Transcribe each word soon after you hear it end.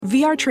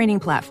VR training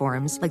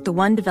platforms, like the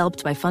one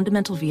developed by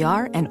Fundamental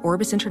VR and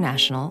Orbis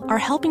International, are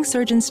helping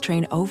surgeons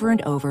train over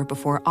and over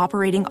before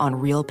operating on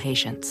real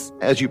patients.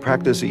 As you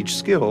practice each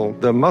skill,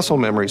 the muscle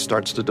memory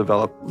starts to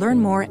develop. Learn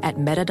more at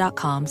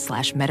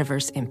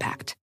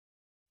meta.com/metaverseimpact.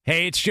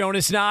 Hey, it's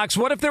Jonas Knox.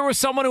 What if there was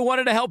someone who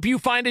wanted to help you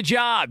find a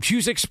job?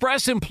 Choose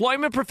Express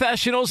Employment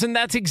Professionals, and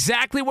that's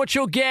exactly what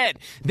you'll get.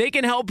 They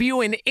can help you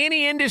in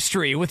any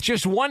industry. With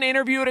just one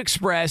interview at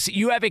Express,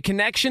 you have a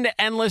connection to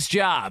endless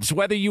jobs.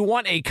 Whether you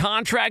want a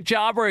contract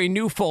job or a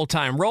new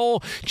full-time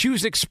role,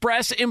 choose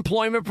Express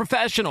Employment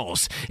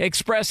Professionals.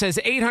 Express has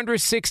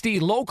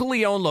 860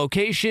 locally owned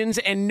locations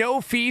and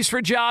no fees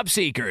for job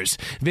seekers.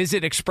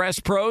 Visit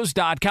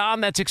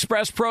expresspros.com. That's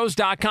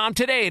expresspros.com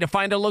today to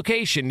find a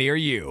location near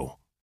you.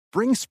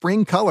 Bring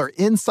spring color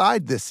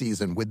inside this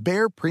season with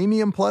Behr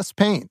Premium Plus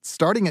paint,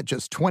 starting at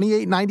just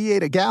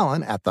 $28.98 a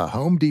gallon at the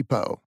Home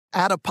Depot.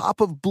 Add a pop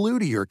of blue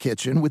to your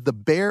kitchen with the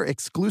Behr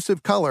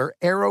exclusive color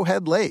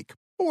Arrowhead Lake,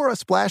 or a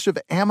splash of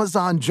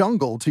Amazon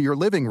Jungle to your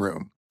living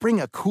room.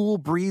 Bring a cool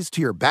breeze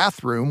to your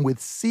bathroom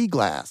with Sea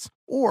Glass,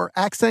 or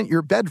accent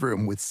your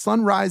bedroom with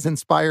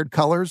sunrise-inspired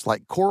colors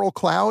like Coral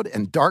Cloud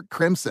and Dark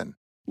Crimson.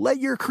 Let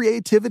your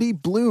creativity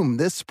bloom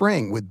this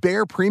spring with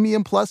Behr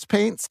Premium Plus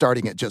paint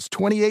starting at just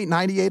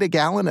 $28.98 a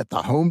gallon at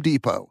the Home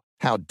Depot.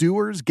 How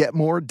doers get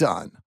more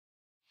done.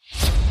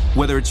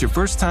 Whether it's your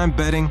first time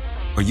betting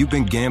or you've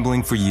been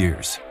gambling for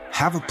years,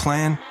 have a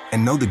plan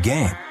and know the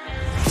game.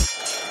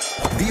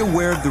 Be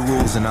aware of the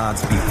rules and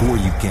odds before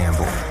you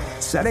gamble.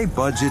 Set a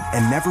budget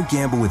and never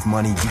gamble with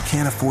money you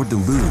can't afford to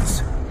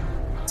lose.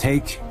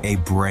 Take a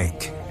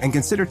break and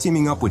consider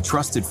teaming up with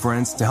trusted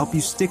friends to help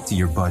you stick to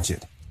your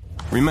budget.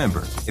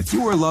 Remember, if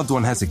you or a loved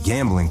one has a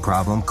gambling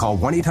problem, call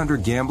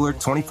 1-800-GAMBLER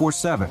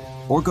 24/7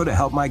 or go to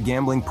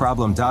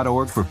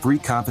helpmygamblingproblem.org for free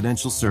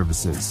confidential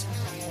services.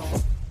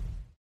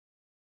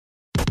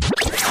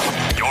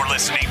 You're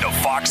listening to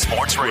Fox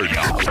Sports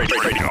Radio.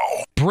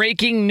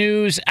 Breaking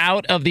news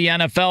out of the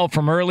NFL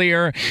from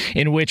earlier,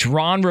 in which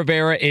Ron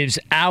Rivera is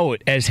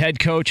out as head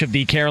coach of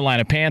the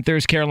Carolina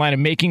Panthers. Carolina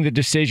making the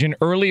decision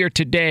earlier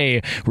today.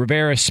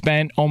 Rivera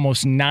spent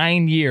almost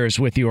 9 years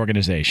with the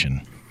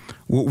organization.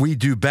 What we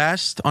do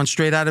best on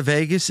Straight Outta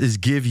Vegas is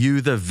give you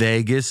the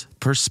Vegas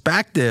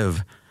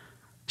perspective.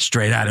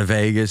 Straight Outta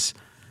Vegas.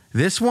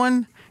 This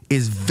one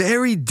is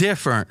very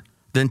different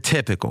than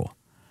typical.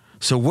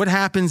 So what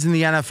happens in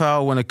the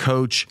NFL when a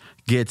coach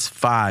gets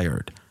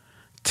fired?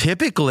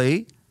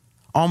 Typically,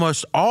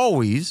 almost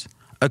always,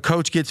 a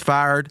coach gets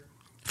fired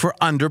for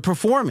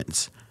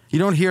underperformance. You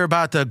don't hear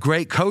about the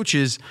great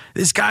coaches,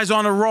 this guy's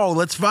on a roll,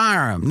 let's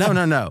fire him.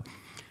 No.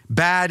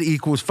 Bad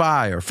equals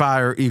fire.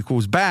 Fire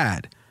equals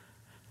bad.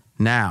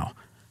 Now,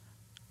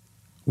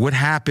 what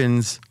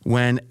happens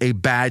when a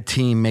bad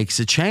team makes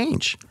a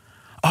change?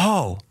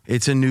 Oh,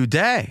 it's a new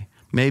day.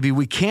 Maybe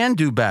we can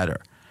do better.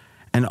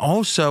 And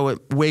also, it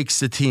wakes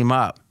the team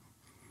up.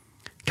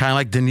 Kind of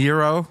like De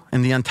Niro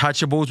in The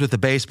Untouchables with the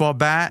baseball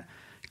bat.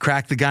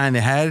 Cracked the guy in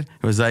the head.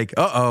 It was like,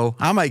 uh-oh,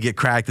 I might get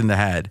cracked in the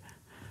head.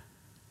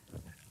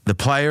 The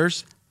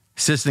players,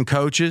 assistant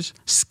coaches,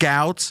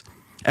 scouts,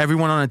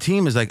 everyone on the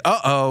team is like,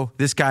 uh-oh,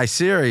 this guy's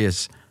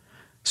serious.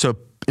 So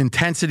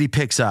intensity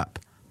picks up.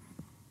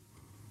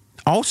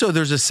 Also,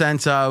 there's a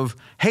sense of,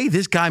 hey,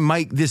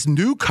 this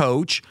new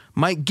coach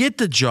might get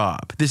the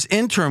job, this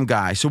interim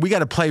guy, so we got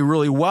to play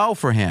really well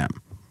for him.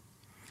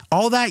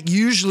 All that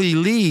usually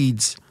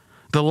leads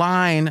the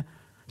line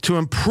to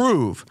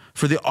improve,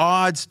 for the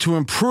odds to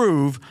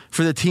improve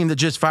for the team that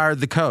just fired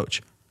the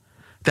coach.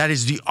 That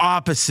is the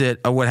opposite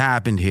of what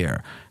happened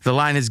here. The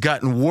line has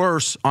gotten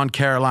worse on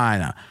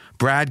Carolina.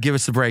 Brad, give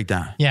us the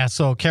breakdown. Yeah,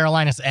 so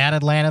Carolina's at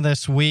Atlanta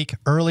this week.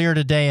 Earlier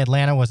today,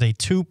 Atlanta was a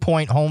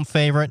 2-point home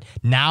favorite.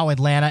 Now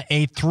Atlanta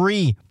a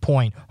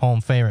 3-point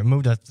home favorite.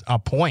 Moved a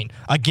point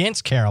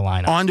against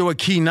Carolina. Onto a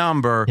key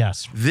number.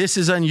 Yes. This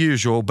is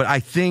unusual, but I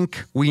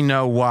think we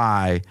know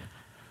why.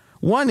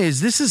 One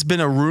is this has been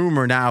a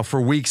rumor now for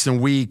weeks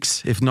and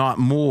weeks, if not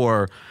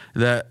more,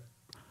 that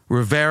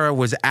Rivera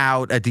was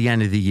out at the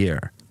end of the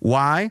year.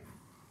 Why?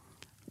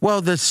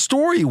 Well, the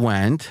theories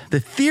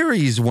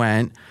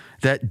went,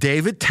 that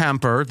David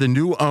Tepper, the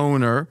new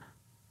owner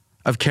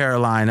of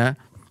Carolina,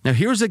 now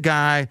here's a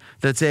guy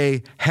that's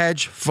a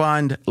hedge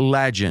fund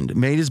legend,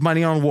 made his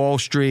money on Wall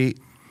Street,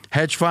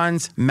 hedge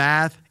funds,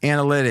 math,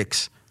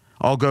 analytics,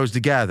 all goes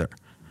together.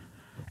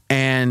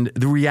 And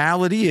the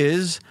reality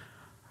is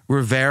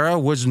Rivera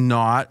was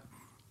not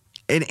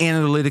an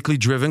analytically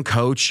driven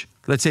coach,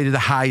 let's say to the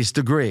highest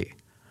degree.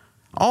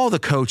 All the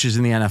coaches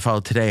in the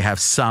NFL today have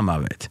some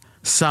of it.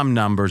 Some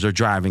numbers are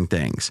driving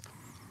things.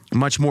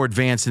 Much more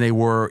advanced than they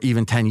were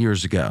even 10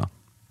 years ago.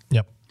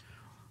 Yep.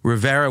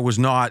 Rivera was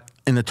not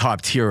in the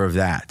top tier of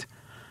that.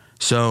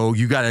 So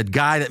you got a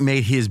guy that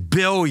made his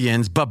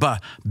billions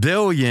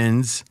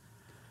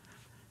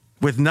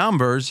with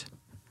numbers.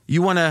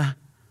 You want to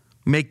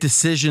make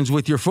decisions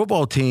with your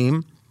football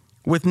team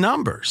with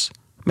numbers.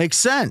 Makes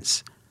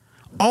sense.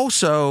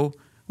 Also,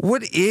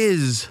 what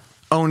is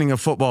owning a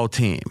football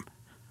team?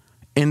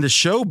 In the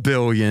show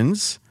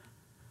Billions,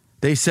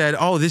 They said,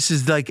 oh, this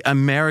is like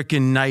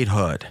American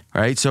knighthood,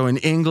 right? So in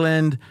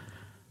England,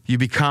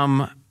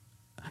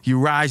 you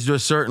rise to a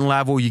certain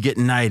level, you get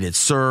knighted,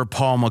 Sir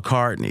Paul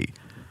McCartney.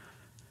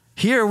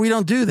 Here, we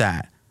don't do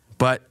that.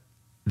 But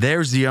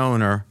there's the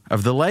owner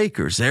of the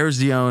Lakers. There's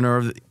the owner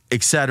of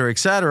et cetera, et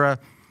cetera.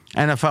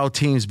 NFL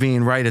teams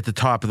being right at the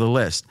top of the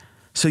list.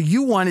 So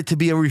you want it to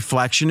be a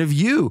reflection of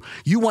you.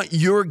 You want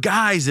your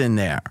guys in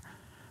there.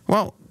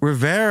 Well,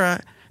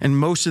 Rivera and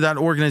most of that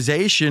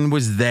organization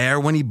was there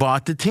when he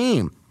bought the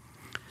team.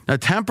 Now,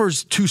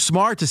 Temper's too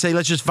smart to say,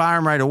 let's just fire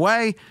him right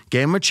away.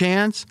 Gave him a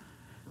chance.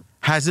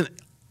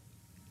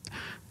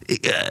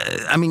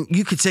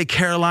 You could say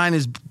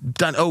Carolina's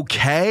done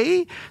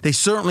okay. They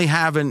certainly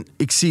haven't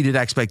exceeded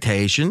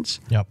expectations,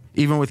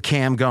 even with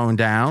Cam going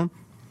down.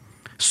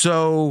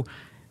 So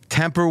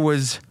Temper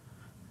was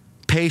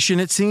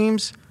patient, it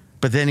seems,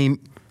 but then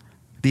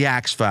the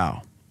axe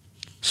fell.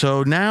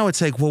 So now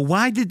it's like, well,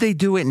 why did they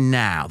do it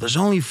now? There's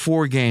only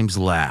 4 games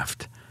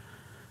left.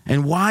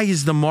 And why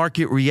is the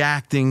market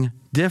reacting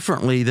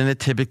differently than it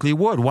typically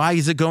would? Why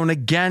is it going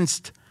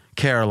against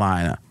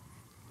Carolina?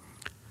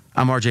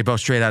 I'm RJ Bell,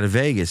 straight out of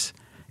Vegas.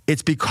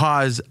 It's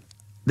because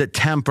the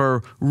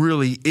Temper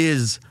really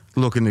is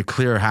looking to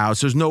clear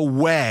house. There's no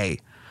way.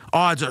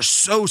 Odds are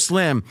so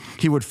slim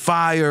he would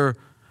fire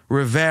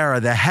Rivera,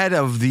 the head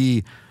of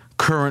the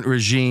current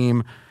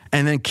regime,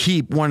 and then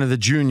keep one of the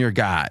junior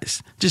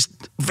guys.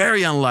 Just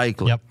very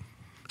unlikely. Yep.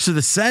 So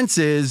the sense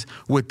is,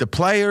 with the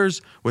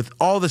players, with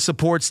all the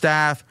support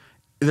staff,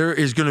 there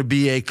is going to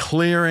be a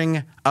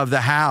clearing of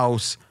the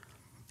house.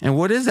 And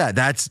what is that?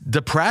 That's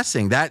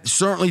depressing. That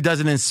certainly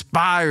doesn't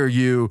inspire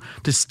you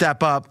to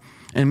step up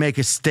and make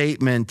a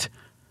statement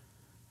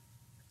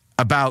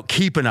about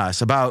keeping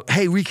us, about,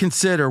 hey,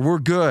 reconsider, we're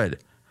good.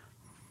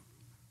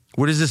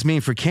 What does this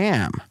mean for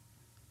Cam?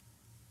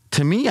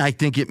 To me, I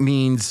think it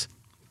means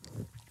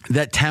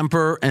that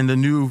Temper and the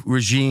new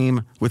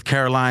regime with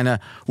Carolina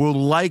will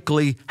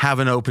likely have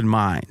an open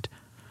mind.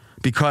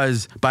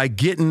 Because by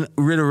getting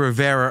rid of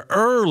Rivera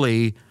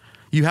early,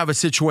 you have a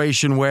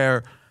situation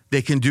where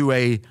they can do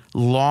a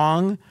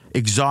long,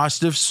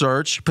 exhaustive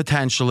search,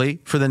 potentially,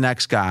 for the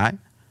next guy.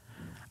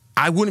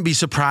 I wouldn't be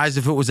surprised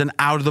if it was an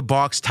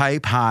out-of-the-box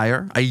type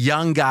hire, a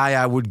young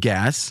guy, I would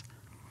guess.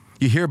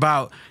 You hear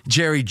about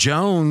Jerry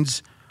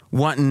Jones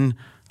wanting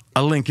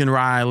a Lincoln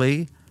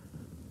Riley,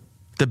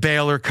 the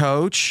Baylor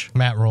coach.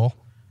 Matt Rule.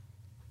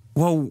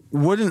 Well,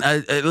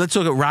 let's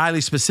look at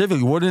Riley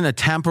specifically. Wouldn't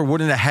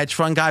a hedge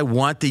fund guy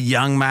want the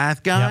young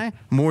math guy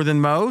more than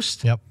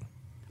most? Yep.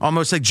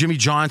 Almost like Jimmy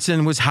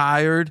Johnson was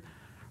hired.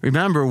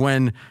 Remember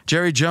when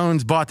Jerry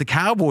Jones bought the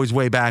Cowboys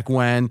way back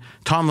when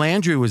Tom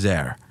Landry was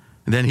there?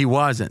 And then he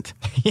wasn't.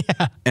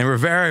 Yeah. And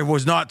Rivera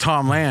was not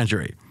Tom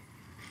Landry.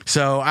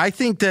 So I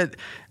think that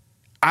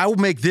I will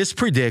make this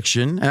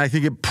prediction, and I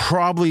think it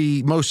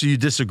probably most of you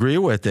disagree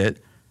with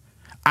it.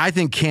 I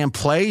think Cam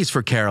plays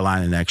for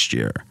Carolina next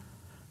year.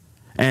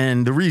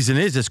 And the reason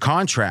is his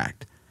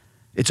contract.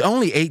 It's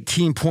only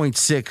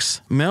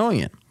 $18.6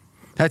 million.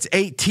 That's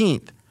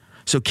 18th.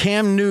 So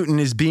Cam Newton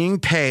is being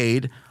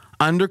paid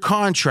under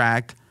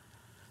contract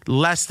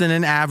less than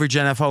an average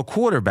NFL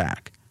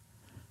quarterback.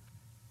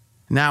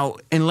 Now,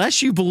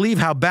 unless you believe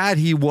how bad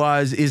he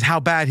was is how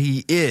bad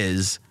he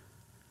is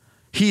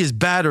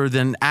better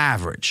than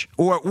average.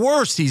 Or at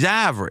worst, he's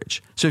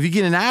average. So if you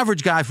get an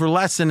average guy for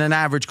less than an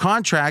average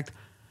contract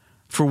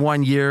for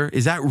 1 year,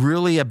 is that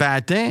really a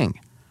bad thing?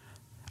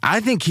 I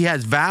think he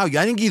has value.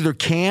 I think either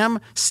Cam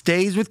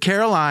stays with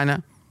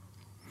Carolina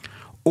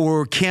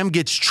or Cam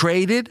gets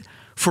traded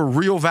for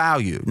real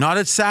value. Not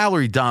a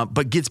salary dump,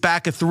 but gets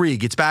back a 3,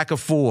 gets back a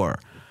 4.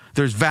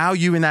 There's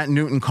value in that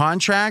Newton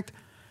contract.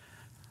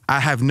 I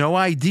have no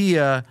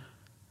idea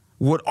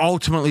what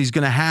ultimately is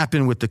going to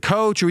happen with the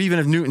coach or even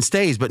if Newton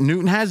stays. But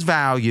Newton has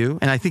value,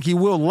 and I think he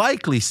will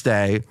likely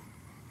stay,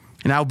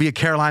 and that will be a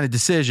Carolina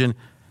decision.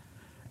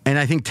 And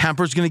I think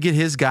Temper's going to get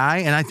his guy,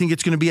 and I think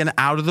it's going to be an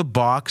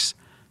out-of-the-box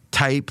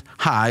type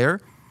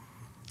hire.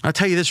 I'll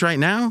tell you this right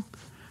now.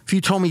 If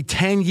you told me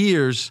 10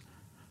 years,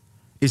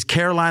 is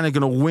Carolina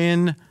going to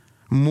win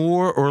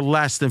more or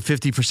less than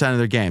 50% of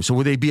their games? So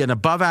would they be an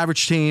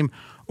above-average team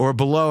or a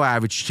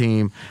below-average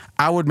team?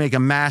 I would make a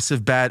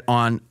massive bet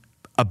on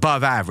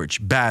above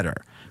average, better.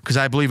 Because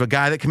I believe a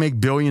guy that can make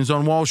billions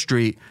on Wall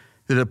Street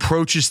that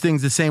approaches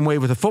things the same way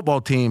with a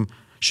football team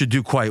should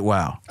do quite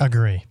well.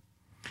 Agree.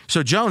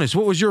 So, Jonas,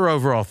 what was your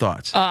overall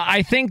thoughts?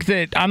 I think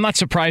that I'm not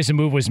surprised the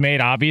move was made,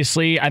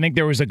 obviously. I think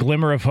there was a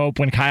glimmer of hope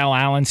when Kyle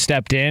Allen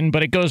stepped in,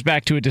 but it goes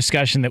back to a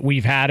discussion that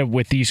we've had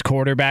with these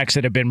quarterbacks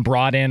that have been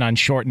brought in on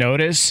short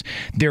notice.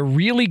 They're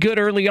really good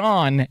early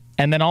on,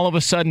 and then all of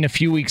a sudden, a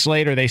few weeks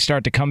later, they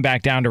start to come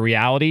back down to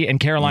reality, and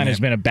Carolina's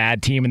been a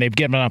bad team, and they've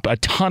given up a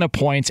ton of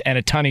points and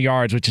a ton of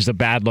yards, which is a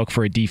bad look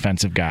for a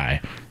defensive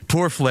guy.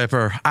 Poor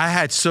Flipper. I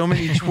had so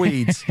many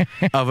tweets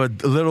of a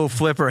little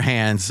Flipper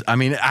hands. I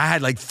mean, I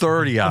had like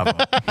 30 of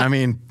them. I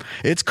mean,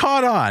 it's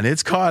caught on.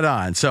 It's caught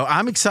on. So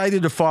I'm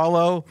excited to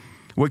follow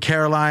what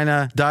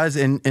Carolina does.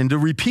 And to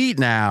repeat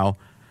now,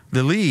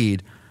 the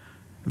lead,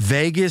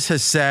 Vegas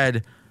has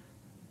said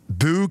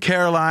Boo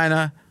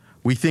Carolina.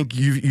 We think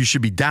you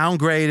should be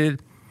downgraded.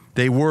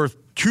 They were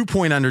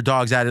 2-point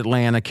underdogs at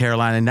Atlanta,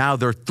 Carolina. Now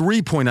they're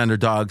 3-point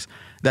underdogs.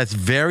 That's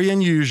very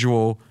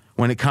unusual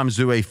when it comes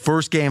to a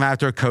first game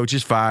after a coach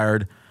is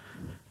fired.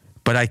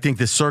 But I think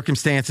the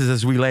circumstances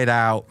as we laid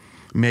out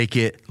make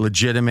it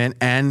legitimate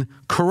and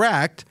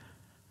correct.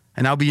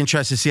 And I'll be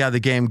interested to see how the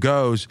game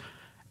goes.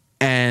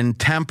 And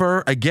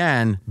Temper,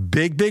 again,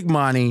 big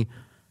money,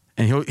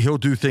 and he'll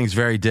do things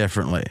very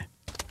differently.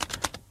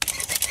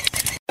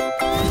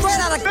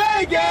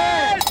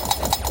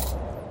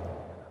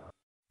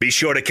 Be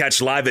sure to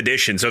catch live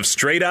editions of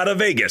Straight Outta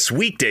Vegas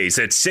weekdays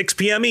at 6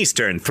 p.m.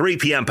 Eastern, 3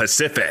 p.m.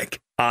 Pacific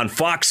on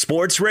Fox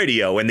Sports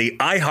Radio and the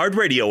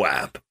iHeartRadio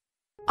app.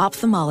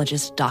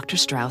 Ophthalmologist Dr.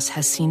 Strauss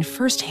has seen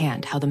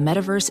firsthand how the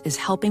metaverse is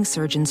helping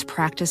surgeons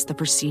practice the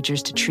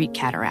procedures to treat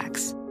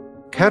cataracts.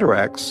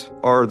 Cataracts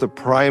are the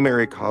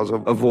primary cause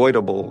of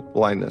avoidable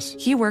blindness.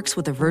 He works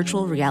with a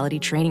virtual reality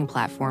training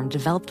platform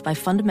developed by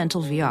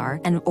Fundamental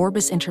VR and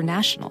Orbis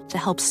International to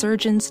help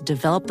surgeons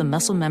develop the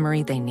muscle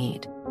memory they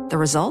need. The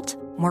result?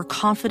 More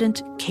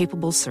confident,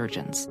 capable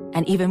surgeons.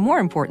 And even more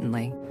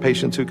importantly,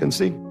 Patients who can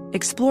see.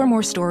 explore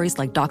more stories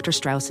like Dr.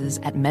 Strauss's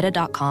at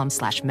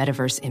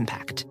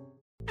meta.com/metaverseimpact.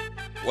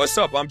 What's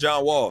up? I'm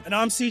John Wall. And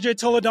I'm CJ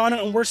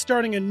Toledano, and we're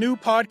starting a new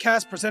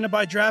podcast presented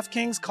by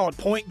DraftKings called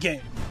Point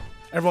Game.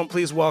 Everyone,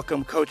 please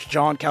welcome Coach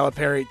John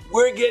Calipari.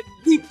 We're getting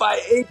beat by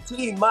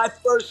 18. My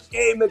first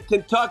game in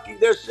Kentucky,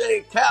 they're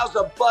saying Cal's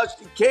a bust.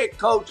 He can't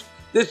coach.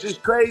 This is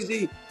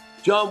crazy.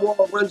 John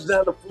Wall runs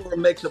down the floor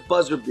and makes a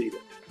buzzer beater.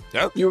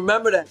 Yep. You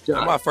remember that, John?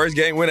 That's my first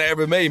game win I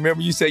ever made.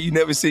 Remember you said you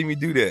never see me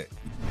do that.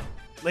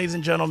 Ladies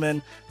and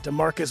gentlemen,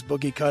 DeMarcus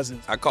Boogie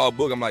Cousins. I called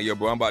Boog. I'm like, yo,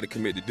 bro, I'm about to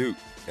commit to Duke.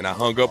 And I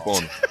hung up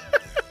on him.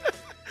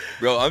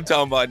 Bro, I'm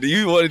talking about, do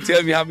you want to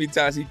tell me how many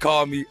times he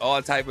called me all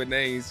type of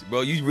names?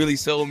 Bro, you really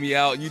sold me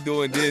out. You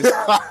doing this.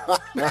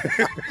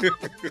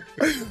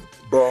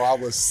 Bro, I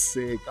was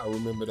sick. I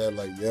remember that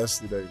like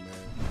yesterday,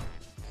 man.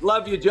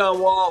 Love you, John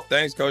Wall.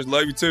 Thanks, Coach.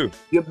 Love you, too.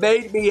 You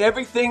made me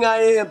everything I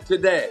am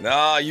today.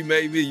 Nah, you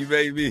made me. You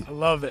made me. I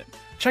love it.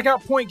 Check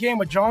out Point Game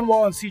with John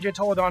Wall and CJ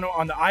Toledano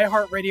on the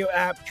iHeartRadio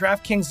app,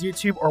 DraftKings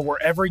YouTube, or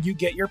wherever you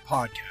get your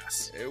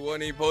podcasts. It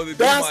wasn't even supposed to be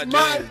That's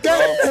my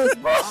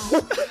game, bro.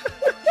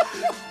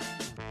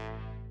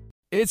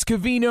 It's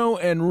Covino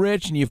and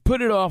Rich, and you've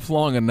put it off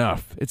long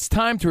enough. It's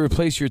time to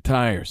replace your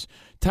tires.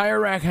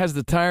 Tire Rack has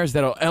the tires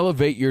that'll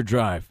elevate your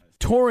drive.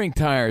 Touring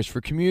tires for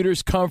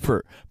commuters'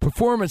 comfort,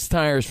 performance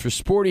tires for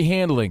sporty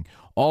handling,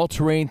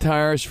 all-terrain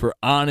tires for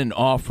on- and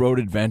off-road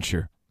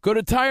adventure. Go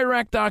to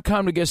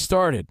TireRack.com to get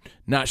started.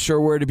 Not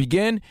sure where to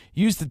begin?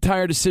 Use the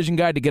Tire Decision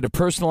Guide to get a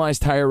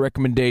personalized tire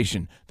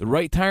recommendation. The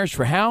right tires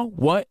for how,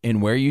 what,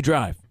 and where you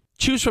drive.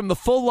 Choose from the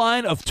full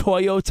line of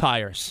Toyo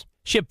tires.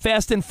 Ship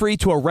fast and free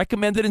to a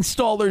recommended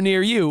installer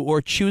near you,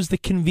 or choose the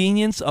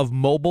convenience of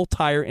mobile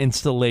tire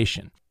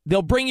installation.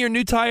 They'll bring your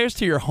new tires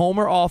to your home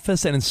or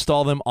office and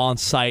install them on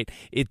site.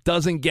 It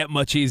doesn't get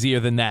much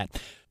easier than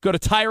that. Go to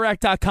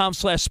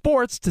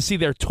TireRack.com/sports to see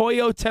their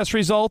Toyo test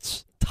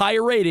results,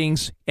 tire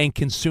ratings, and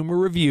consumer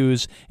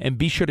reviews, and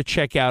be sure to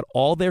check out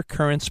all their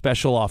current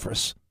special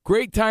offers.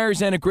 Great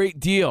tires and a great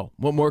deal.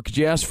 What more could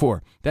you ask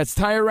for? That's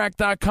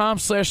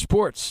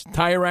TireRack.com/sports.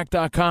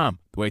 TireRack.com,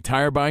 the way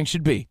tire buying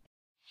should be.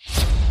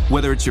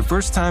 Whether it's your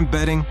first time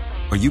betting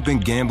or you've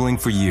been gambling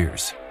for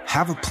years,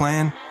 have a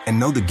plan and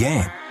know the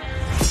game.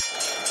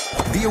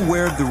 Be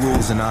aware of the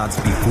rules and odds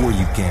before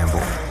you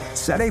gamble.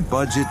 Set a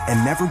budget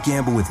and never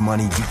gamble with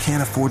money you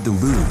can't afford to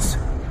lose.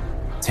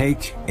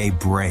 Take a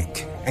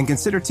break and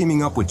consider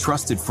teaming up with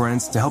trusted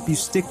friends to help you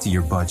stick to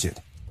your budget.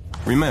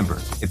 Remember,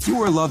 if you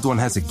or a loved one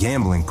has a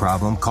gambling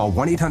problem, call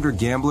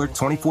 1-800-GAMBLER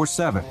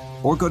 24/7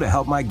 or go to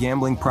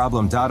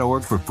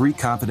helpmygamblingproblem.org for free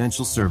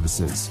confidential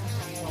services.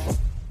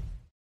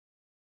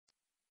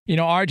 You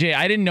know, RJ,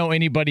 I didn't know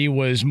anybody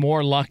was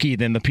more lucky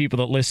than the people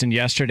that listened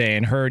yesterday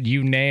and heard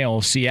you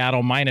nail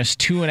Seattle minus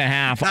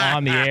 2.5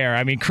 on the air.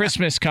 I mean,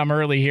 Christmas come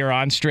early here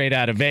on Straight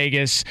Outta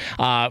Vegas.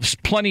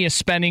 Plenty of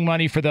spending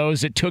money for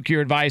those that took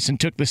your advice and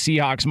took the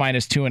Seahawks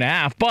minus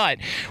 2.5. But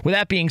with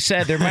that being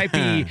said, there might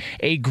be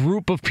a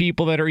group of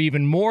people that are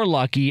even more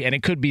lucky, and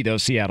it could be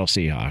those Seattle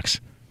Seahawks.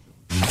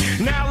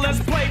 Now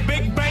let's play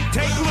big bank,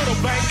 take little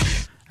bank.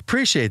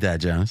 Appreciate that,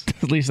 Jones.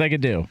 At least I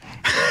could do.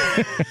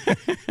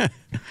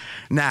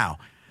 Now,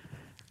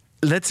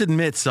 let's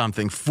admit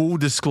something. Full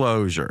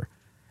disclosure.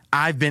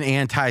 I've been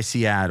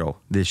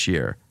anti-Seattle this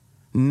year.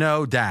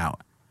 No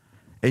doubt.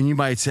 And you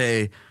might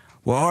say,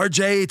 well,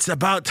 RJ, it's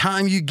about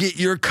time you get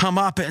your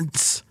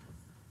comeuppance.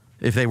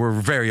 If they were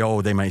very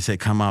old, they might say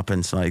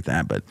comeuppance like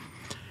that. But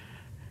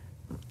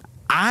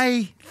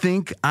I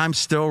think I'm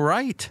still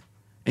right.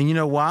 And you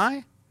know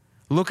why?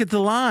 Look at the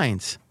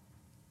lines.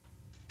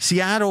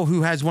 Seattle,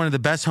 who has one of the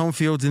best home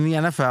fields in the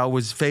NFL,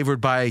 was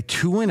favored by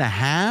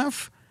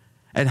 2.5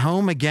 at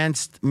home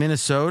against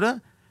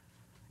Minnesota.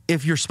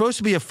 If you're supposed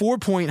to be a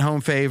 4-point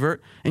home favorite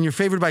and you're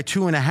favored by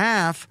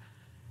 2.5,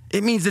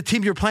 it means the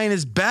team you're playing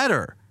is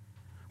better.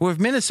 Well, if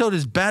Minnesota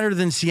is better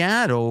than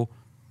Seattle,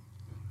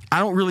 I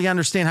don't really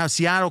understand how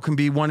Seattle can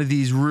be one of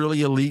these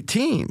really elite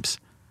teams.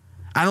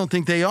 I don't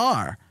think they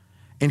are.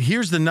 And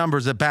here's the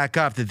numbers that back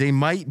up that they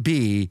might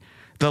be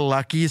the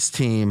luckiest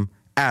team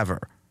ever.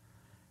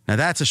 Now,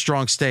 that's a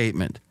strong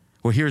statement.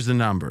 Well, here's the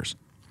numbers.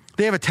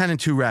 They have a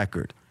 10-2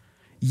 record,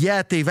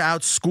 yet they've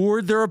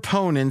outscored their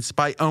opponents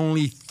by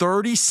only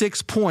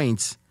 36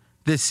 points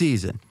this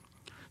season.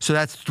 So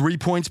that's 3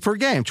 points per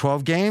game.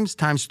 12 games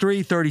times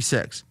 3,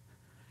 36.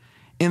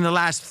 In the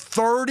last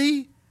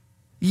 30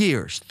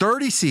 years,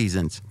 30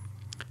 seasons,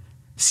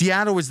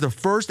 Seattle is the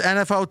first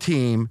NFL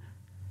team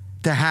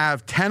to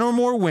have 10 or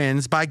more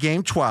wins by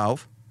game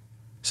 12.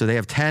 So they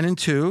have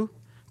 10-2,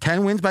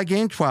 10 wins by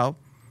game 12.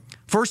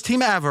 First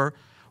team ever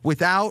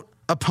without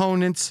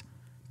opponents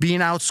being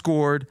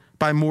outscored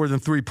by more than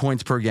 3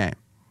 points per game.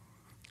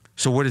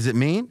 So what does it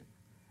mean?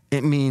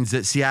 It means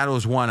that Seattle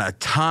has won a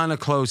ton of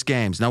close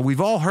games. Now,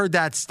 we've all heard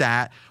that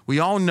stat. We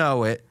all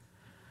know it.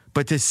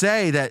 But to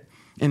say that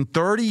in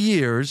 30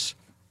 years,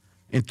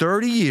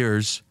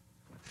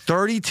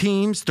 30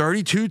 teams,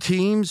 32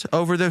 teams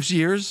over those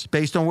years,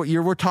 based on what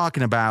year we're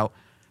talking about,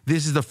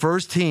 this is the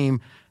first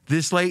team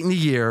this late in the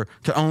year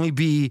to only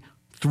be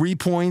 3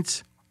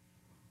 points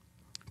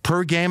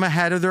per game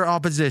ahead of their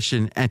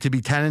opposition and to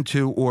be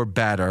 10-2 or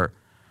better.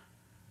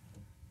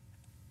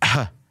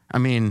 I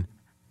mean,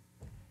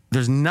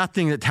 there's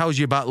nothing that tells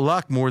you about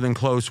luck more than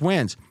close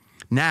wins.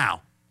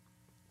 Now,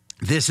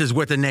 this is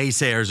what the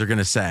naysayers are going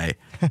to say.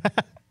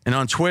 And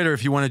on Twitter,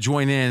 if you want to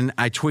join in,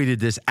 I tweeted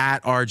this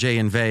at RJ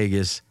in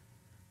Vegas.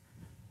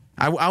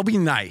 I'll be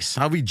nice.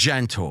 I'll be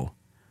gentle.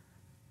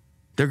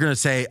 They're going to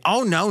say,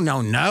 oh,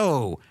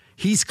 no.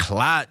 He's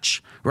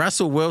clutch.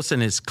 Russell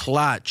Wilson is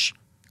clutch.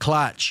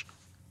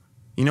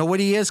 You know what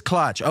he is?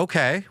 Clutch.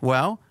 Okay,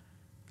 well,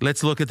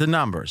 let's look at the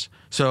numbers.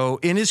 So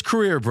in his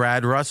career,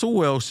 Brad, Russell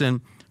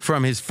Wilson,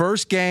 from his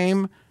first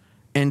game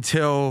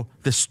until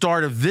the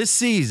start of this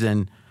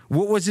season,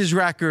 what was his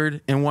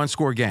record in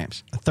one-score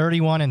games?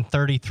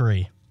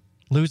 31-33.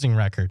 Losing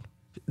record.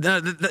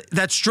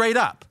 That's straight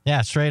up.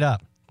 Yeah, straight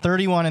up.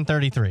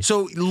 31-33.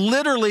 So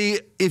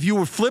literally, if you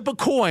would flip a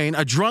coin,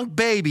 a drunk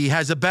baby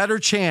has a better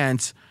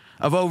chance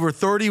of over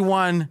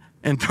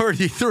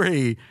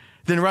 31-33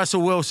 than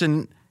Russell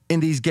Wilson in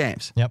these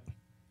games. Yep.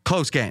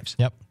 Close games.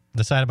 Yep.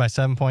 Decided by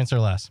 7 points or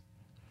less.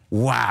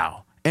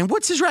 Wow. And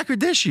what's his record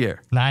this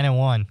year?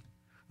 9-1.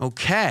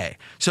 Okay.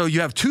 So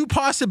you have two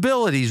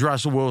possibilities,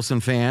 Russell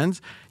Wilson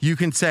fans. You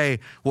can say,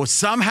 well,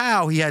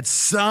 somehow he had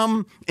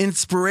some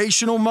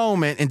inspirational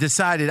moment and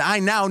decided, I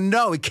now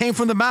know. It came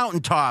from the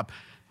mountaintop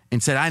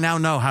and said, I now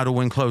know how to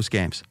win close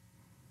games.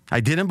 I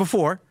didn't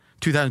before.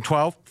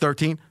 2012,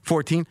 13,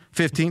 14,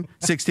 15,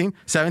 16,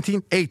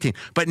 17, 18.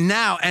 But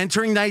now,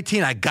 entering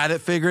 19, I got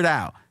it figured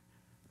out.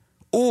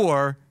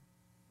 Or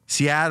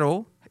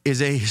Seattle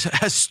is a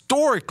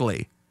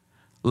historically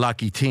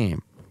lucky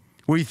team.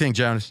 What do you think,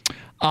 Jonas?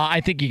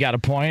 I think you got a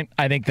point.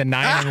 I think the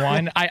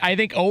 9-1. I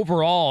think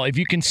overall, if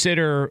you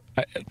consider,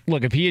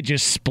 look, if he had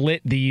just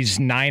split these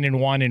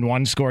 9-1 in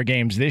one-score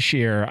games this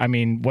year, I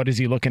mean, what is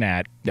he looking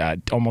at?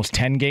 Almost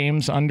 10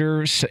 games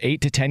under,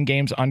 8 to 10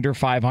 games under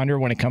 500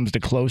 when it comes to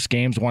close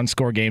games,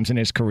 one-score games in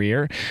his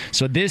career.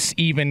 So this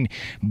even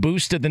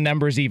boosted the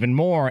numbers even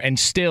more, and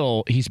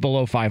still he's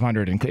below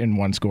 500 in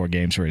one-score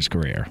games for his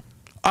career.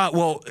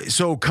 Well,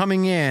 so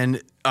coming in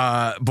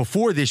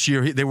before this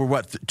year, they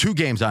were, 2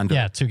 games under?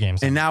 Yeah, 2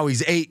 games. And now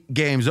he's 8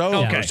 games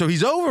over. Okay. So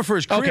he's over for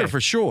his career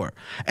for sure.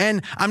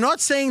 And I'm not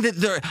saying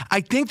that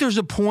I think there's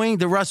a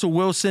point that Russell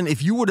Wilson,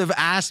 if you would have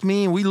asked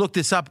me, and we looked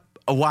this up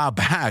a while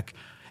back,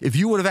 if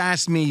you would have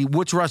asked me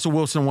what's Russell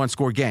Wilson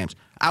one-score games,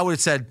 I would have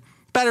said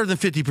better than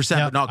 50%,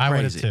 but not crazy. I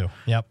would have too.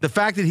 Yep. The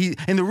fact that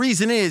and the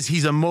reason is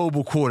he's a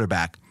mobile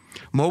quarterback.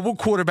 Mobile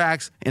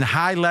quarterbacks in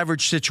high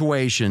leverage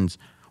situations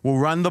will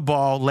run the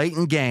ball late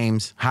in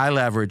games, high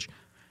leverage,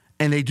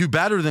 and they do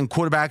better than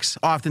quarterbacks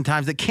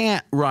oftentimes that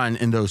can't run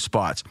in those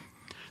spots.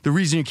 The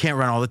reason you can't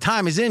run all the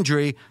time is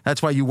injury.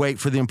 That's why you wait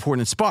for the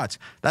important spots.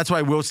 That's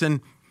why Wilson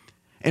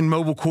and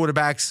mobile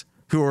quarterbacks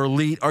who are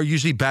elite are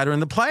usually better in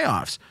the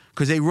playoffs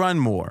because they run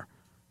more.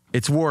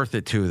 It's worth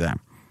it to them.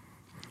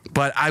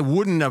 But I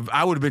would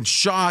have been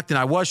shocked, and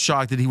I was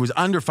shocked that he was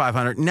under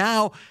 500.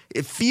 Now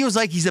it feels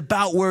like he's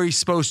about where he's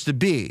supposed to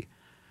be,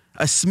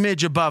 a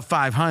smidge above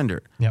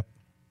 500. Yep.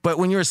 But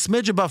when you're a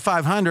smidge above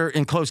 500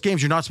 in close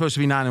games, you're not supposed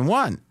to be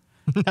 9-1.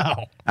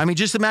 No. I mean,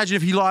 just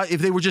imagine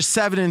if they were just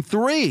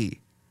 7-3,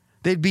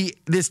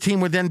 this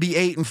team would then be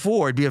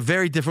 8-4. It'd be a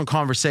very different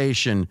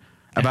conversation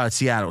about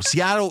Seattle.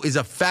 Seattle is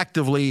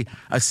effectively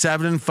a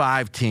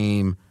 7-5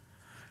 team,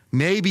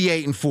 maybe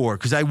 8-4,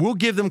 because I will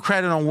give them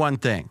credit on one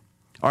thing.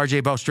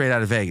 RJ Bell, straight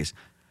out of Vegas.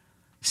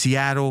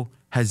 Seattle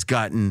has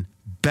gotten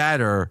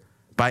better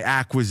by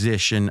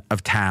acquisition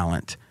of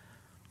talent.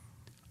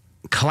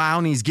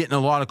 Clowney's getting a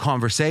lot of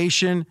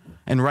conversation,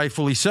 and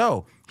rightfully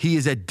so. He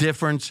is a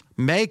difference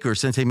maker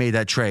since they made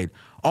that trade.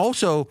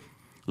 Also,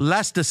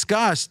 less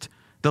discussed,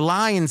 the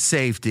Lions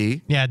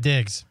safety. Yeah,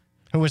 Diggs,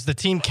 who was the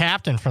team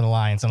captain for the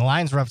Lions, and the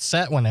Lions were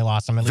upset when they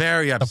lost him.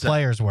 Very upset. The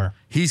players were.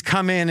 He's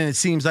come in, and it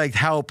seems like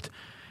helped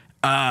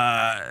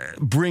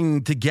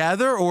bring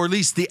together, or at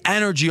least the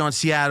energy on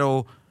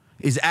Seattle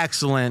is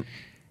excellent,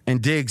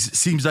 and Diggs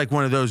seems like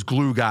one of those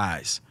glue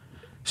guys.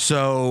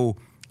 So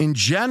in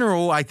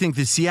general, I think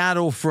the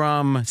Seattle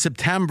from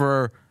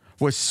September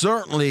was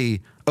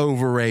certainly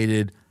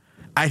overrated.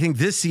 I think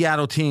this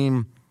Seattle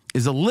team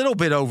is a little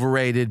bit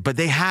overrated, but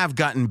they have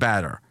gotten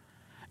better.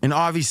 And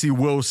obviously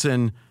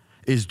Wilson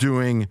is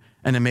doing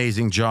an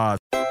amazing job.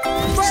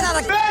 Straight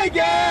out of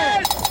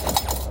Vegas!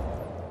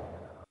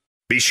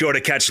 Be sure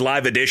to catch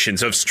live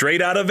editions of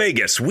Straight Outta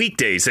Vegas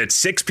weekdays at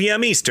 6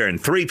 p.m. Eastern,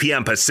 3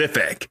 p.m.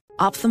 Pacific.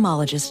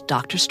 Ophthalmologist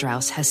Dr.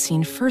 Strauss has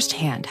seen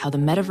firsthand how the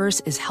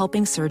metaverse is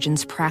helping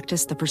surgeons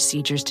practice the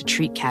procedures to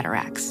treat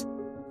cataracts.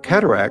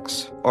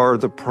 Cataracts are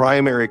the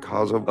primary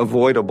cause of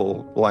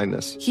avoidable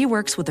blindness. He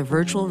works with a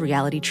virtual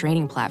reality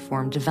training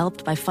platform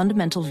developed by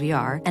Fundamental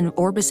VR and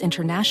Orbis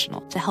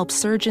International to help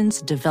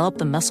surgeons develop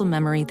the muscle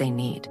memory they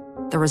need.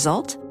 The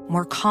result?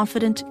 More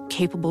confident,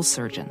 capable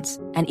surgeons.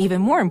 And even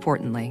more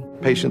importantly,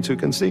 patients who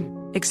can see.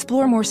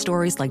 Explore more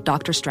stories like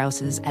Dr.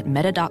 Strauss's at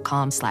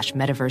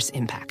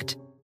meta.com/metaverseimpact.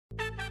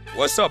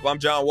 What's up? I'm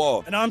John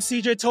Wall. And I'm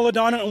CJ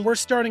Toledano, and we're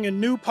starting a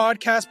new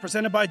podcast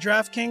presented by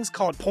DraftKings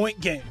called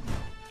Point Game.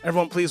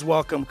 Everyone, please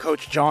welcome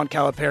Coach John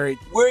Calipari.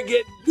 We're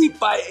getting beat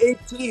by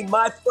 18.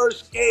 My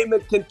first game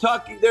in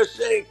Kentucky, they're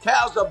saying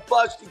Cal's a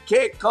bust. He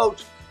can't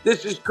coach.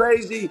 This is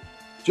crazy.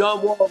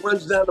 John Wall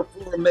runs down the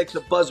floor and makes a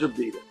buzzer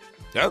beater.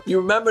 Yep. You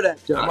remember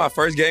that, John? That's my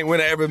first game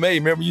winner I ever made.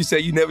 Remember you said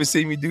you never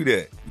see me do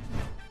that.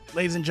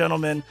 Ladies and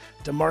gentlemen,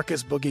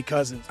 DeMarcus Boogie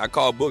Cousins. I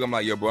called Boog. I'm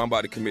like, yo, bro, I'm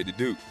about to commit to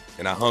Duke.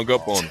 And I hung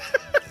up on him.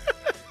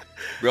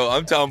 Bro,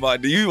 I'm talking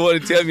about, do you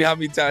want to tell me how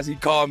many times he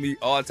called me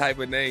all type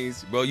of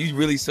names? Bro, you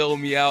really sold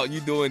me out. You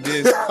doing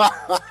this.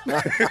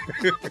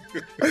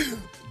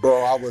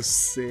 Bro, I was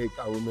sick.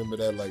 I remember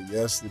that like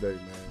yesterday,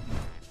 man.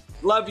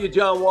 Love you,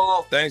 John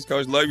Wall. Thanks,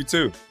 Coach. Love you,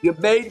 too. You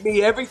made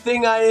me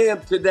everything I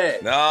am today.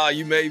 Nah,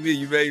 you made me.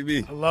 You made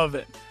me. I love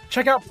it.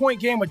 Check out Point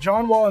Game with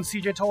John Wall and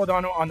CJ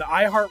Toledano on the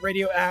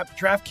iHeartRadio app,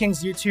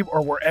 DraftKings YouTube,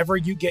 or wherever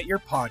you get your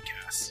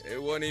podcasts.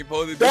 It wasn't even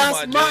supposed to be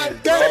That's my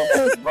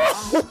game, bro.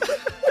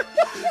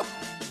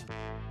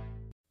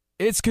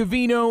 It's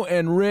Covino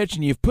and Rich,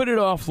 and you've put it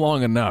off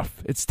long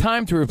enough. It's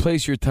time to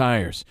replace your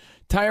tires.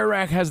 Tire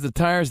Rack has the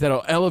tires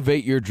that'll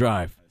elevate your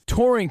drive.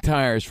 Touring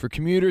tires for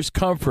commuters'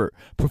 comfort,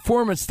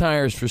 performance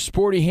tires for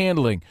sporty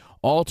handling,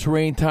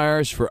 all-terrain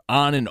tires for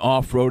on- and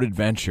off-road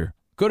adventure.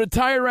 Go to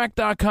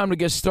TireRack.com to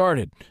get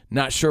started.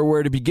 Not sure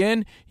where to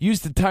begin?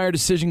 Use the Tire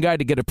Decision Guide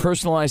to get a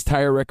personalized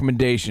tire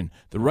recommendation.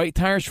 The right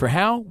tires for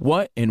how,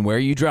 what, and where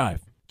you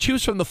drive.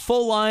 Choose from the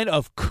full line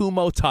of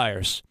Kumho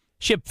tires.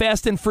 Ship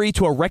fast and free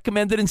to a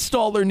recommended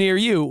installer near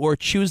you, or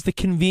choose the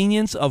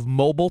convenience of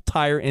mobile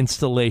tire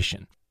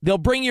installation. They'll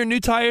bring your new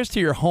tires to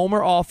your home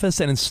or office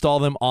and install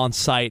them on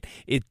site.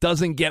 It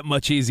doesn't get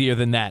much easier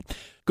than that.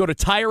 Go to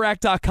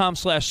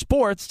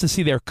TireRack.com/sports to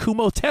see their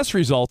Kumho test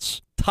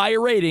results, tire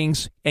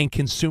ratings, and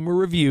consumer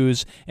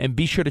reviews, and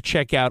be sure to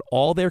check out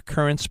all their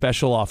current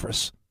special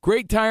offers.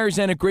 Great tires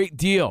and a great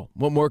deal.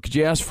 What more could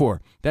you ask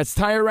for? That's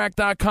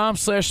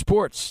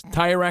TireRack.com/sports.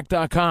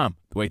 TireRack.com,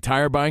 the way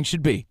tire buying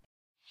should be.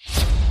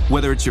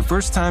 Whether it's your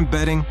first time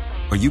betting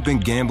or you've been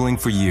gambling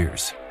for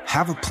years,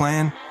 have a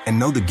plan and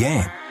know the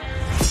game.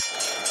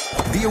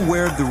 Be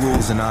aware of the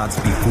rules and odds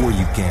before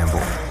you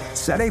gamble.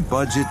 Set a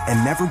budget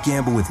and never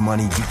gamble with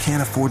money you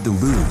can't afford to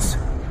lose.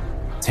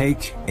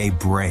 Take a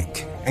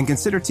break and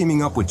consider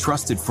teaming up with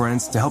trusted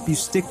friends to help you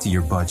stick to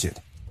your budget.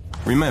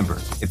 Remember,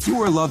 if you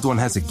or a loved one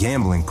has a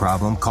gambling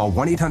problem, call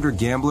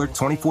 1-800-GAMBLER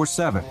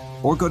 24/7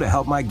 or go to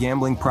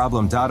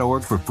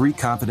helpmygamblingproblem.org for free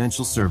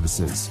confidential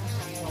services.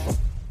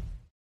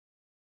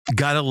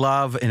 Gotta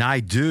love, and I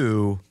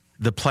do,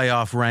 the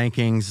playoff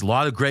rankings. A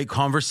lot of great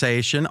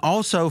conversation.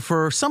 Also,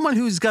 for someone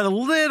who's got a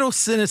little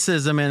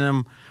cynicism in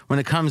him when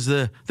it comes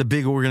to the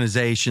big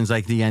organizations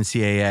like the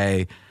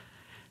NCAA,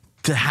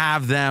 to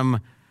have them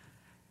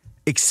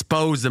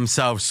expose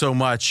themselves so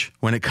much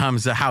when it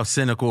comes to how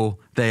cynical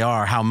they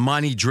are, how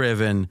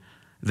money-driven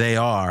they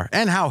are,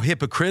 and how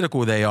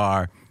hypocritical they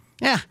are.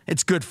 Yeah,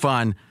 it's good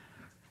fun.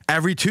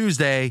 Every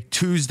Tuesday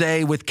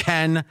with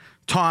Ken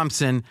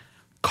Thompson,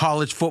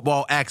 college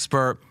football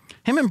expert.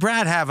 Him and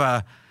Brad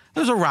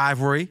there's a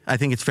rivalry, I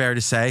think it's fair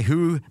to say.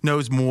 Who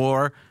knows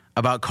more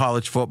about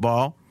college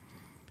football?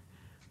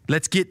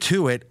 Let's get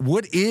to it.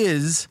 What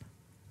is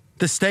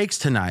the stakes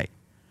tonight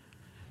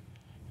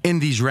in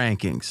these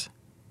rankings?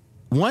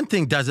 One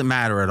thing doesn't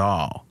matter at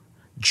all.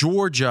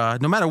 Georgia,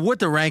 no matter what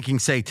the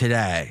rankings say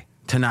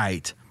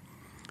tonight,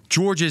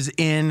 Georgia's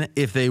in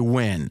if they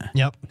win.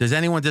 Yep. Does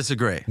anyone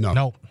disagree? No.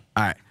 All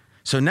right.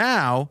 So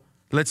now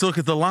let's look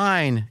at the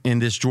line in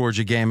this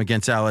Georgia game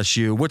against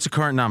LSU. What's the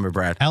current number,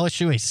 Brad?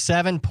 LSU, a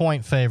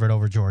 7-point favorite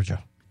over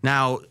Georgia.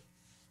 Now,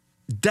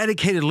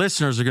 dedicated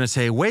listeners are going to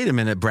say, wait a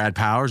minute, Brad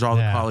Powers, all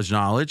the college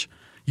knowledge.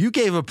 You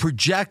gave a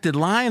projected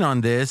line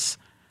on this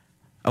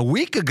a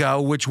week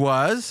ago, which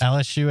was?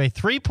 LSU, a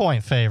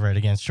 3-point favorite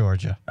against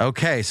Georgia.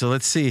 Okay, so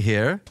let's see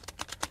here.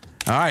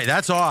 All right,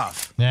 that's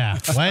off. Yeah,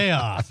 way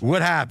off.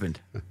 What happened?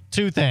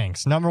 Two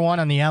things. Number one,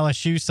 on the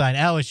LSU side,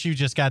 LSU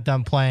just got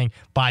done playing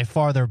by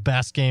far their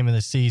best game of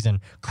the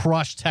season.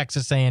 Crushed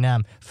Texas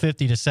A&M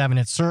 50-7.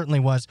 It certainly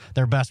was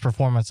their best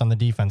performance on the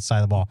defense side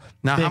of the ball.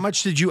 Now, how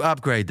much did you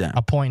upgrade them?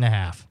 1.5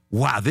 points.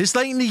 Wow, this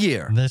late in the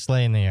year? This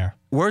late in the year.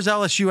 Where's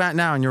LSU at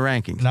now in your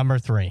rankings? Number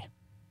 3.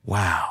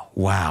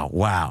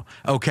 Wow.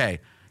 Okay.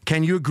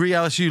 Can you agree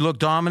LSU looked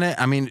dominant?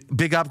 I mean,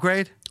 big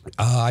upgrade?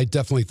 I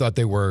definitely thought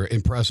they were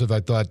impressive.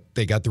 I thought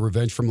they got the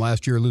revenge from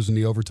last year, losing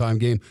the overtime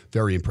game.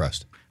 Very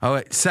impressed. All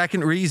right.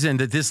 Second reason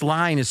that this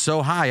line is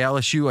so high,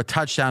 LSU a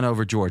touchdown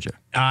over Georgia.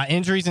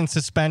 Injuries and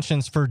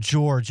suspensions for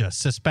Georgia.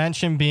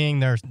 Suspension being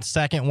their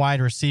second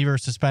wide receiver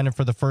suspended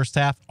for the first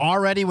half,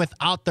 already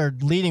without their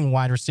leading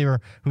wide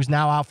receiver who's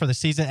now out for the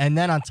season. And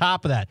then on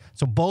top of that,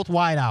 so both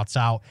wideouts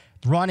out.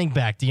 Running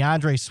back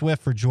DeAndre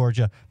Swift for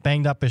Georgia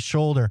banged up his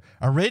shoulder.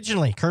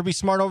 Originally, Kirby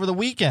Smart over the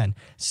weekend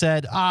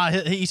said,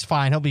 he's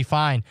fine, he'll be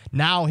fine.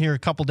 Now, here a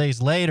couple days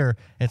later,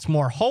 it's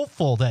more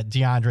hopeful that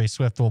DeAndre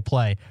Swift will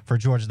play for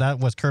Georgia. That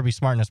was Kirby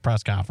Smart in his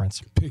press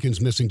conference.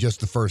 Pickens missing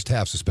just the first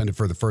half, suspended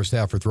for the first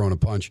half for throwing a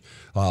punch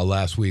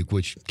last week,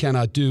 which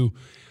cannot do.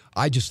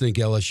 I just think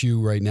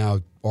LSU right now,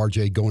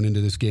 RJ, going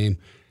into this game,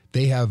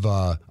 they have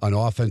an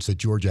offense that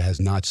Georgia has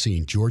not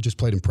seen. Georgia's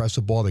played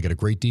impressive ball. They got a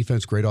great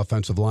defense, great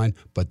offensive line,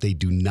 but they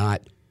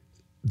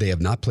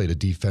have not played a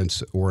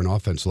defense or an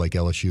offense like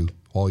LSU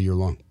all year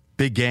long.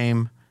 Big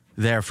game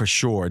there for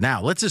sure.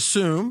 Now, let's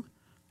assume,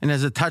 and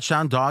as a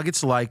touchdown dog,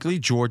 it's likely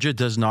Georgia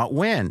does not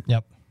win.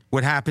 Yep.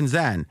 What happens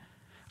then?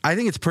 I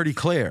think it's pretty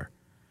clear.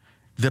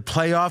 The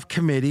playoff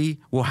committee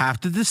will have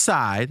to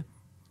decide,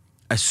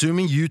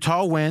 assuming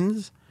Utah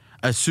wins,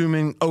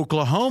 assuming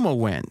Oklahoma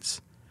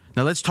wins.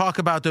 Now, let's talk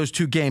about those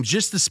two games.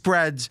 Just the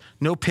spreads,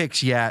 no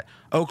picks yet.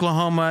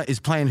 Oklahoma is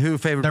playing who?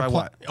 Favored by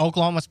what?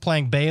 Oklahoma's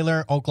playing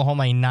Baylor.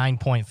 Oklahoma, a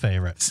 9-point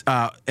favorite.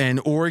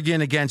 And Oregon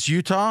against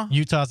Utah?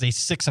 Utah's a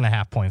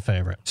 6.5-point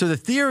favorite. So the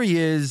theory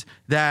is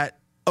that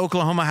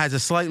Oklahoma has a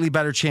slightly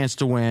better chance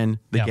to win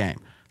the game.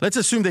 Let's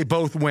assume they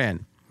both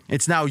win.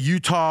 It's now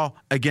Utah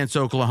against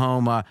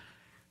Oklahoma.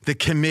 The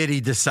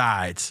committee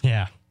decides.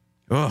 Yeah.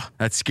 Oh,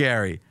 that's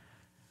scary.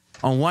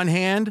 On one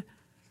hand,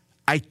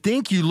 I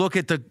think you look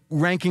at the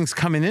rankings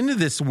coming into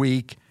this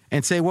week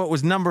and say what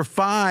was number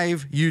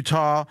 5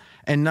 Utah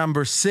and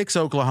number 6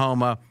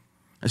 Oklahoma,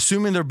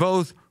 assuming they're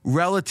both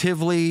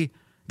relatively,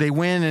 they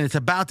win and it's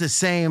about the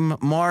same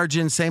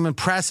margin, same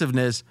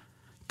impressiveness,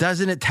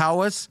 doesn't it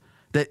tell us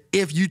that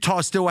if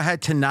Utah's still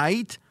ahead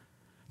tonight,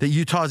 that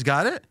Utah's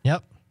got it?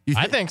 Yep.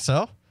 I think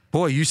so.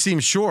 Boy, you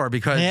seem sure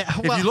because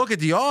if you look at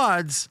the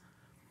odds,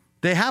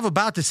 they have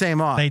about the same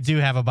odds. They do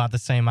have about the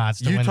same odds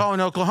to win. Utah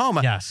and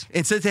Oklahoma. Yes.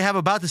 And since they have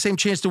about the same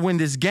chance to win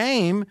this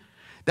game,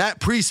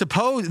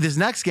 this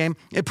next game,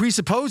 it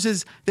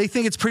presupposes they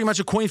think it's pretty much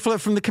a coin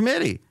flip from the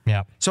committee.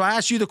 Yeah. So I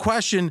ask you the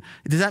question,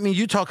 does that mean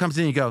Utah comes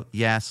in and you go,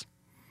 yes?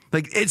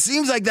 Like, it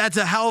seems like that's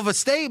a hell of a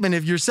statement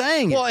if you're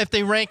saying it. Well, if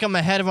they rank them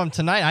ahead of them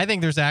tonight, I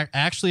think there's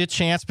actually a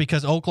chance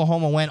because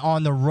Oklahoma went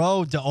on the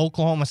road to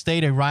Oklahoma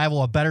State, a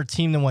rival, a better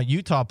team than what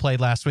Utah played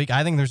last week.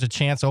 I think there's a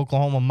chance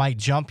Oklahoma might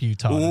jump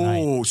Utah tonight.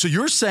 Oh, so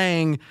you're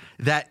saying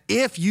that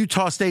if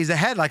Utah stays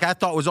ahead, like I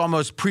thought was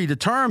almost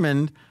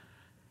predetermined,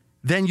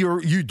 then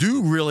you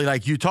do really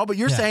like Utah, but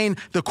you're saying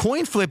the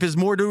coin flip is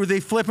more to they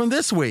flip them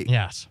this week.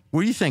 Yes.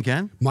 What do you think,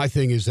 Ken? My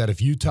thing is that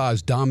if Utah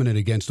is dominant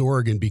against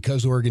Oregon,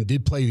 because Oregon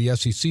did play the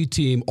SEC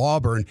team,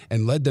 Auburn,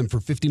 and led them for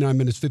 59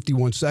 minutes,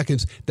 51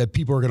 seconds, that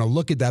people are going to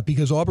look at that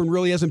because Auburn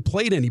really hasn't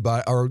played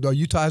anybody, or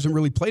Utah hasn't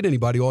really played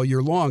anybody all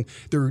year long.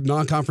 Their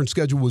non-conference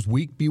schedule was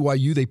weak.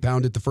 BYU, they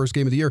pounded the first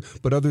game of the year.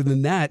 But other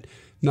than that,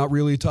 not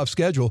really a tough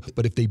schedule.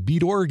 But if they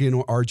beat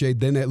Oregon,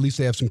 RJ, then at least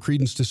they have some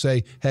credence to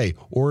say, hey,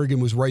 Oregon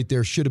was right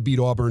there, should have beat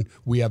Auburn.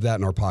 We have that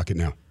in our pocket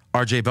now.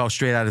 RJ Bell,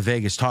 straight out of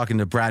Vegas, talking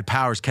to Brad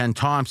Powers, Ken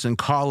Thompson,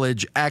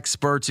 college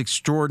experts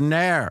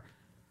extraordinaire.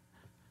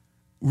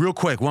 Real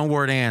quick,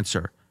 one-word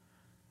answer.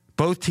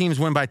 Both teams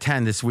win by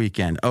 10 this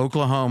weekend.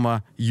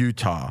 Oklahoma,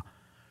 Utah.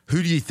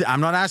 Who do you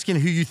I'm not asking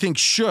who you think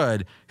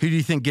should. Who do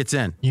you think gets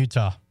in?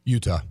 Utah.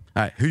 Utah. All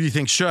right. Who do you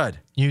think should?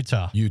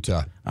 Utah.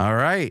 Utah. All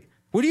right.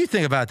 What do you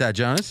think about that,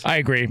 Jonas? I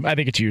agree. I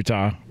think it's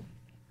Utah.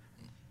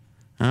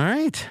 All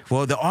right.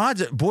 Well, the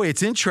odds, boy,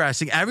 it's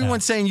interesting.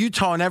 Everyone's saying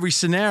Utah in every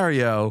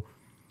scenario,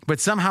 but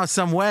somehow,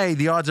 some way,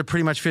 the odds are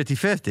pretty much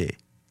 50-50.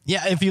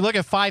 Yeah, if you look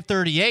at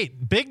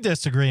 538, big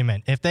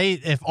disagreement.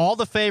 If all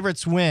the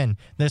favorites win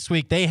this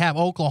week, they have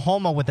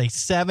Oklahoma with a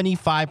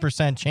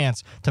 75%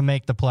 chance to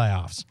make the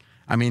playoffs.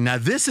 I mean, now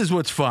this is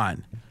what's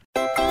fun.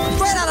 Straight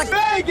out of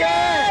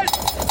Vegas!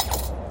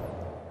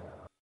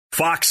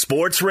 Fox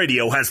Sports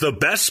Radio has the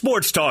best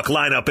sports talk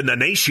lineup in the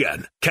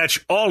nation.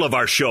 Catch all of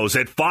our shows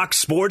at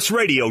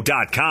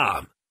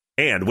foxsportsradio.com.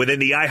 And within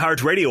the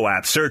iHeartRadio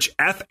app, search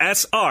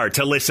FSR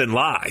to listen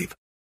live.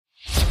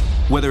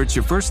 Whether it's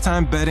your first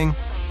time betting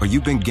or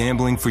you've been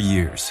gambling for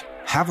years,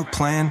 have a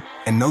plan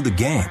and know the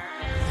game.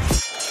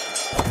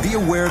 Be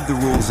aware of the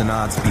rules and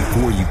odds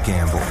before you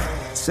gamble.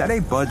 Set a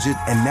budget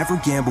and never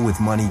gamble with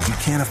money you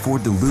can't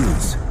afford to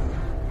lose.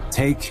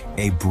 Take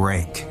a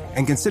break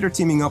and consider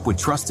teaming up with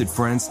trusted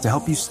friends to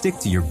help you stick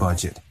to your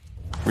budget.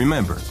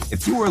 Remember,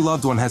 if you or a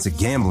loved one has a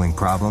gambling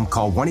problem,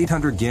 call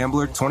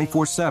 1-800-GAMBLER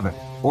 24/7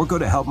 or go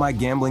to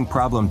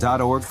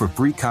helpmygamblingproblem.org for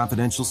free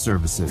confidential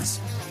services.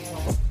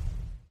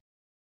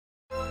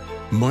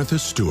 Martha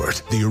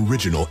Stewart, the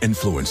original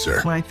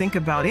influencer. When I think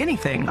about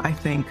anything, I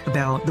think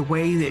about the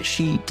way that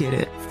she did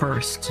it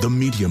first. The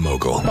media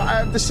mogul.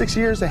 5 to 6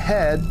 years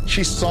ahead,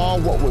 she saw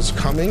what was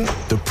coming.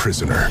 The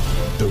prisoner.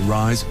 The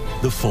rise,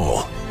 the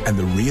fall, and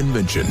the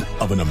reinvention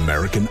of an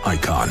American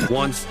icon.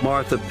 Once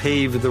Martha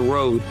paved the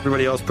road,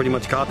 everybody else pretty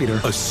much copied her.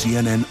 A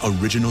CNN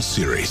original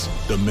series,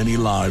 The Many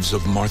Lives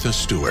of Martha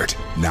Stewart,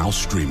 now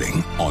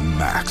streaming on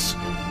Max.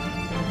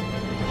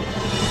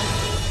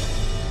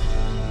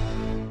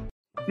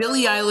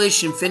 Billie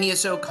Eilish and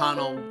Phineas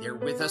O'Connell, they're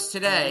with us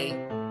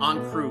today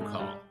on Crew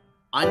Call.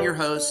 I'm your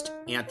host,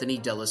 Anthony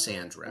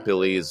D'Alessandro.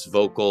 Billie's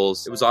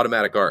vocals, it was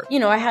automatic art. You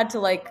know, I had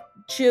to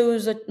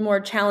choose a more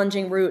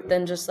challenging route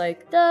than just da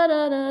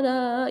da da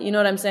da. You know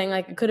what I'm saying?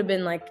 It could have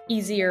been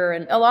easier.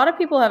 And a lot of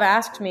people have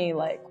asked me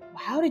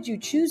how did you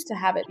choose to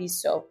have it be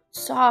so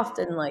soft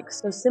and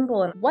so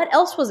simple? And what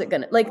else was it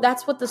gonna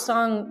that's what the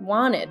song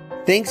wanted.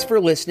 Thanks for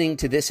listening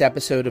to this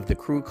episode of the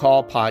Crew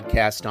Call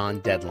podcast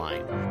on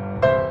Deadline.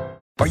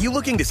 Are you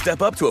looking to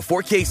step up to a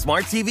 4K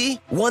smart TV?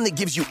 One that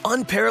gives you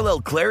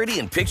unparalleled clarity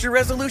and picture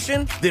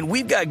resolution? Then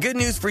we've got good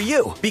news for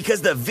you,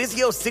 because the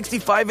Vizio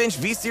 65-inch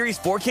V-Series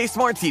 4K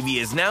smart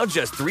TV is now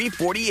just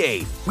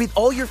 $348. With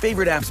all your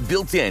favorite apps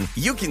built in,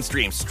 you can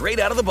stream straight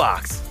out of the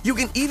box. You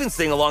can even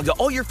sing along to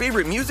all your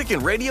favorite music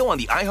and radio on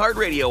the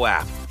iHeartRadio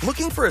app.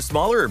 Looking for a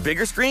smaller or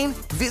bigger screen?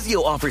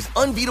 Vizio offers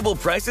unbeatable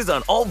prices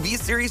on all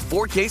V-Series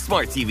 4K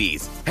smart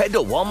TVs. Head to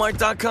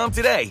Walmart.com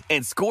today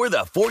and score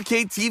the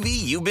 4K TV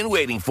you've been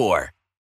waiting for.